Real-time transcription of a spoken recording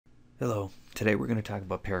Hello. Today we're going to talk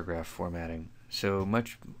about paragraph formatting. So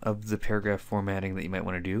much of the paragraph formatting that you might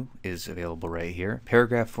want to do is available right here.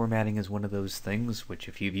 Paragraph formatting is one of those things which,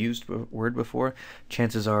 if you've used Word before,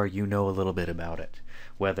 chances are you know a little bit about it.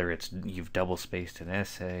 Whether it's you've double-spaced an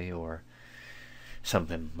essay or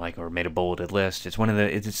something like, or made a bulleted list.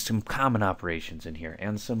 It's some common operations in here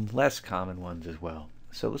and some less common ones as well.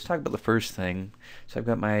 So let's talk about the first thing. So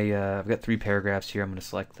I've got 3 paragraphs here. I'm going to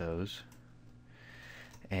select those.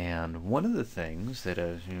 And one of the things that,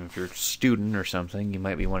 if you're a student or something, you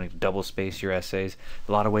might be wanting to double space your essays.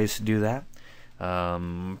 A lot of ways to do that.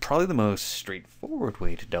 Probably the most straightforward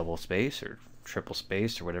way to double space or triple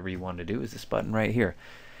space or whatever you want to do is this button right here.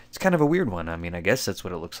 It's kind of a weird one. I mean, I guess that's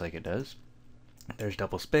what it looks like it does. There's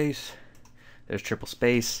double space. There's triple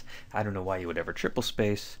space. I don't know why you would ever triple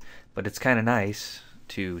space, but it's kind of nice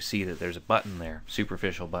to see that there's a button there,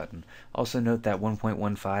 superficial button. Also note that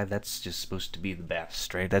 1.15, that's just supposed to be the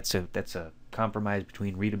best, right? That's a compromise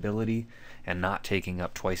between readability and not taking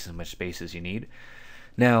up twice as much space as you need.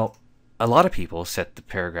 Now, a lot of people set the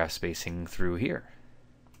paragraph spacing through here.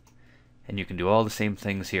 And you can do all the same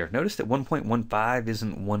things here. Notice that 1.15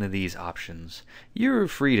 isn't one of these options. You're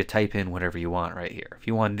free to type in whatever you want right here. If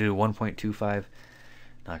you want to do 1.25,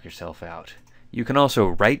 knock yourself out. You can also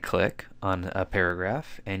right-click on a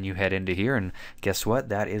paragraph and you head into here, and guess what?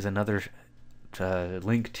 That is another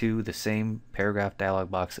link to the same paragraph dialog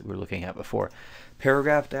box that we were looking at before.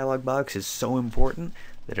 Paragraph dialog box is so important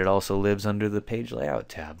that it also lives under the page layout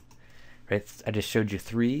tab. Right? I just showed you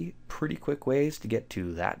 3 pretty quick ways to get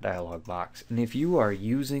to that dialog box. And if you are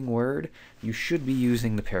using Word, you should be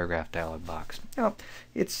using the paragraph dialog box. Now,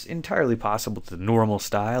 it's entirely possible that the normal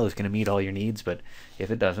style is going to meet all your needs, but if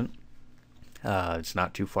it doesn't, it's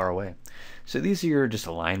not too far away. So these are your just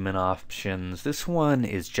alignment options. This one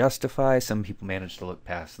is justify. Some people manage to look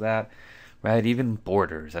past that, right? Even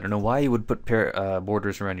borders. I don't know why you would put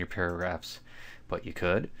borders around your paragraphs, but you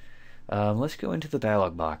could. Let's go into the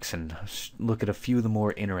dialog box and look at a few of the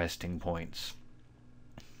more interesting points.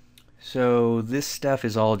 So this stuff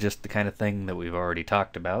is all just the kind of thing that we've already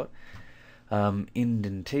talked about.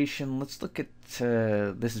 Indentation. Let's look at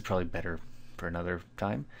this is probably better for another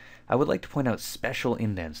time. I would like to point out special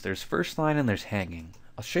indents. There's first line and there's hanging.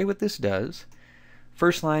 I'll show you what this does.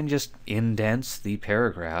 First line just indents the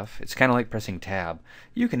paragraph. It's kind of like pressing tab.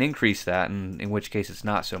 You can increase that, in which case it's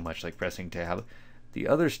not so much like pressing tab. The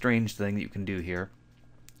other strange thing that you can do here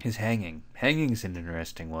is hanging. Hanging's an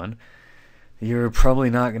interesting one. You're probably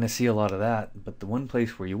not going to see a lot of that, but the one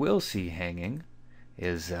place where you will see hanging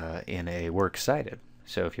is in a works cited.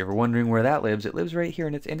 So if you're ever wondering where that lives, it lives right here,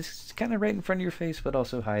 and it's kind of right in front of your face, but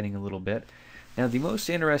also hiding a little bit. Now, the most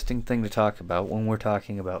interesting thing to talk about when we're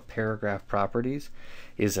talking about paragraph properties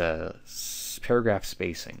is paragraph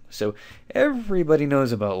spacing. So everybody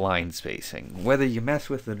knows about line spacing. Whether you mess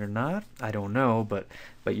with it or not, I don't know, but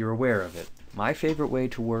you're aware of it. My favorite way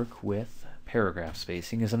to work with paragraph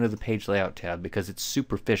spacing is under the page layout tab because it's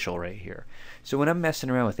superficial right here. So when I'm messing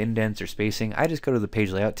around with indents or spacing, I just go to the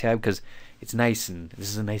page layout tab because it's nice and this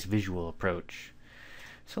is a nice visual approach.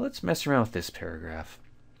 So let's mess around with this paragraph.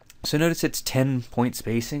 So notice it's 10-point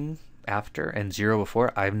spacing after and 0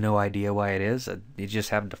 before. I have no idea why it is. You just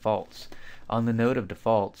have defaults. On the note of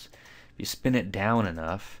defaults, if you spin it down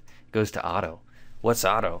enough, it goes to auto. What's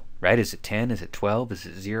auto, right? Is it 10? Is it 12? Is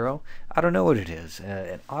it 0? I don't know what it is.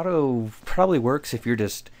 Auto probably works if you're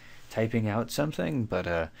just typing out something,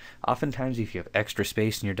 but oftentimes if you have extra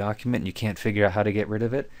space in your document and you can't figure out how to get rid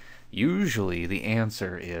of it, usually the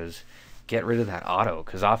answer is get rid of that auto,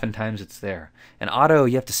 because oftentimes it's there. And auto,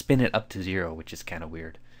 you have to spin it up to 0, which is kind of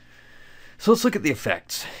weird. So let's look at the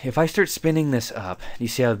effects. If I start spinning this up, you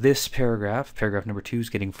see how this paragraph number 2, is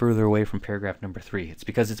getting further away from paragraph number 3. It's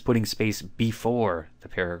because it's putting space before the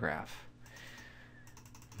paragraph.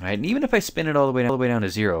 Right? And even if I spin it all the way down to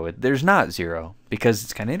 0, there's not 0, because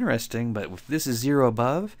it's kind of interesting, but if this is 0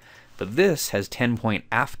 above, but this has 10 point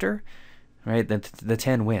after, right, the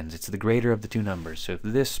 10 wins. It's the greater of the 2 numbers. So if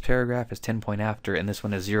this paragraph is 10 point after and this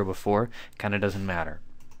one is 0 before, it kind of doesn't matter.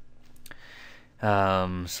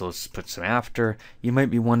 So let's put some after. You might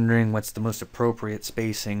be wondering what's the most appropriate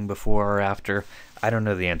spacing before or after. I don't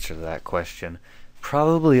know the answer to that question.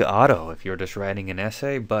 Probably auto if you're just writing an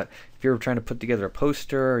essay, but if you're trying to put together a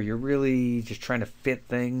poster or you're really just trying to fit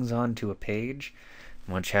things onto a page,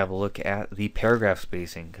 I want you to have a look at the paragraph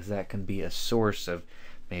spacing, because that can be a source of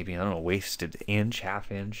maybe, I don't know, wasted inch,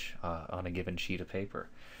 half inch on a given sheet of paper.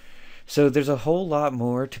 So there's a whole lot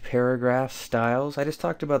more to paragraph styles. I just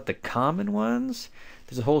talked about the common ones.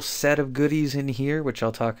 There's a whole set of goodies in here, which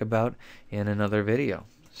I'll talk about in another video.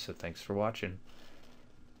 So thanks for watching.